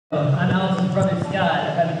I'm Alex's brother Scott.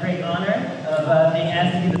 I've had the great honor of being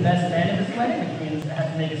asked to be the best man at this wedding, which means I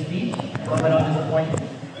have to make a speech. Hope I don't disappoint you.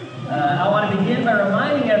 I want to begin by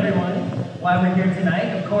reminding everyone why we're here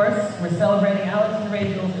tonight. Of course, we're celebrating Alex and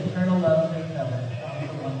Rachel's eternal love together.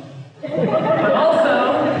 But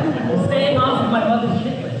also, we're staying off of my mother's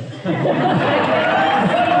shit list.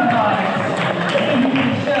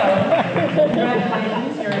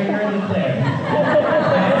 Congratulations, you're in the clear.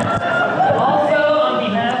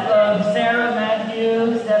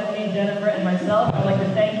 Jennifer and myself, I'd like to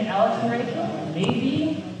thank Alex and Rachel.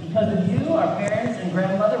 Maybe because of you, our parents and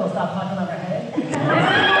grandmother will stop talking about our head. This is the way!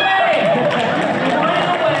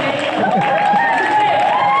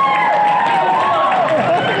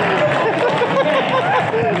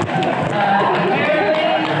 Apparently,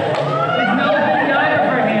 there's no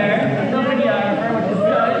videographer here. There's no videographer, which is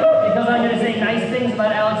good, because I'm going to say nice things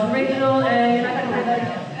about Alex and Rachel, and you're not going to hear that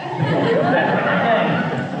again.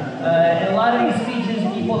 In a lot of these speeches,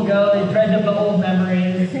 people go, they dredge up the old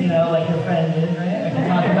memories, you know, like your friend did, right? I can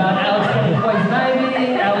talk about Alex getting poison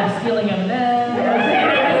ivy, Alex stealing M&M's,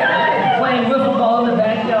 playing wiffle ball in the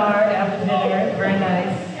backyard after dinner, very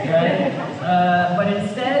nice, right? But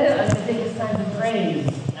instead, I think it's time to praise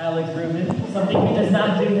Alex Rubin, something he does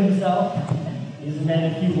not do himself. He's a man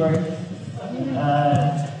of few words.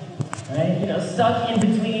 Right? You know, stuck in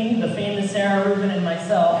between the famous Sarah Rubin and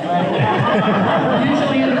myself, right?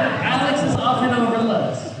 Usually, Alex is often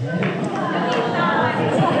overlooked.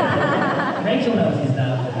 Rachel knows he's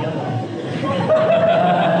not, but the other one.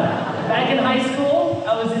 Back in high school, I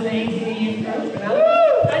was in the ATD youth group, and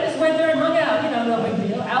I just went there and hung out, you know, no big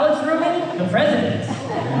deal. Alex Rubin, the president.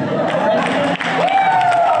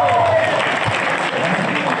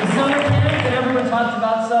 The summer camp that everyone talks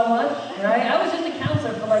about so much, right? I was just a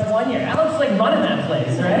counselor for like 1 year. Alex like running that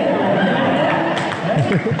place, right?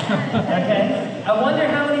 Okay. I wonder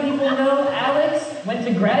how many people know Alex went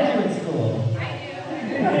to graduate school. I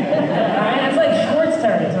do. Alright, that's like Schwartz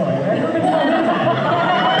territory, right? Who can tell me that?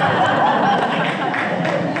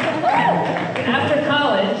 After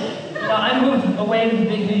college, you know, I moved away to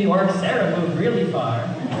big New York. Sarah moved really far.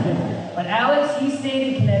 But Alex, he stayed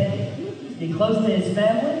in Connecticut. To be close to his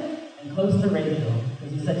family and close to Rachel,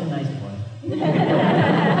 because he's such a nice boy.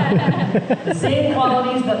 The same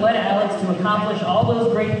qualities that led Alex to accomplish all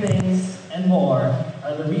those great things and more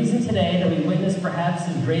are the reason today that we witness perhaps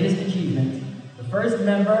his greatest achievement, the first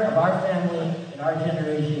member of our family in our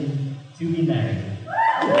generation to be married.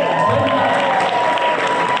 He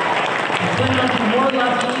could not be more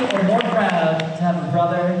lucky or more proud to have a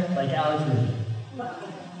brother like Alex Rubin.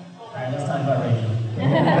 Alright, let's talk about Rachel.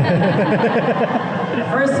 The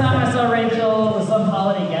first time I saw Rachel was some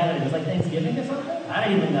holiday gathering. It was like Thanksgiving or something? I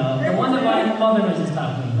don't even know. The one that my mother was just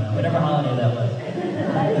talking about, whatever holiday that was.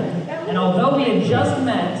 And although we had just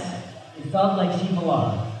met, it felt like she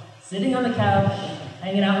belonged. Sitting on the couch,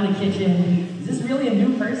 hanging out in the kitchen. Is this really a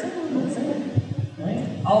new person? Right?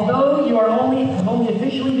 Although you have only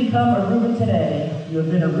officially become a Rubin today, you have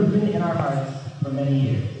been a Rubin in our hearts for many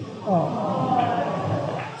years.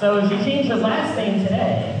 So she changed her last name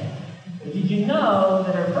today. But did you know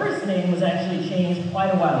that her first name was actually changed quite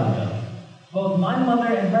a while ago? Both my mother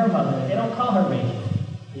and her mother, they don't call her Rachel.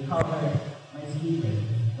 They call her my sweet Rachel.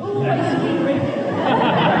 Oh, my sweet Rachel.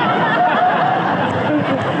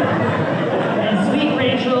 And sweet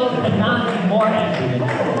Rachel could not be more accurate.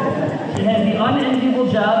 She has the unenviable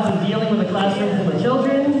jobs of dealing with a classroom full of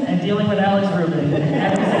children and dealing with Alex Rubin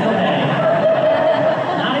every single day.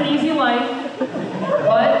 Not an easy life,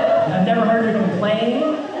 but I've never heard her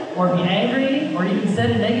complain or be angry or even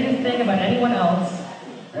said a negative thing about anyone else.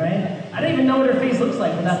 Right? I don't even know what her face looks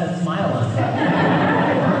like without that smile on it.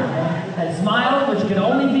 That smile which could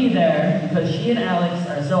only be there because she and Alex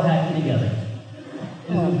are so happy together.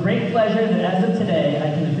 It is with great pleasure that as of today,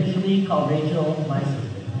 I can officially call Rachel my sister.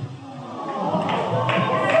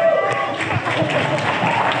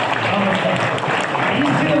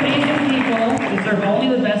 These two amazing people deserve only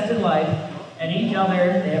the best in life, and each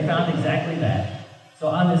other, they have found exactly that. So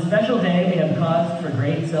on this special day, we have cause for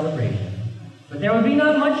great celebration. But there would be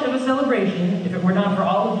not much of a celebration if it were not for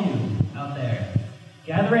all of you out there.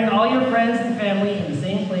 Gathering all your friends and family in the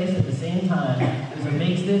same place at the same time is what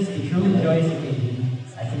makes this a truly joyous occasion.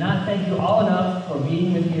 I cannot thank you all enough for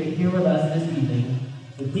being here with us this evening.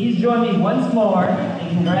 So please join me once more in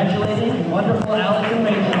congratulating the wonderful Alex and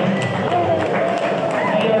Rachel.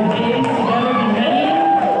 They are engaged together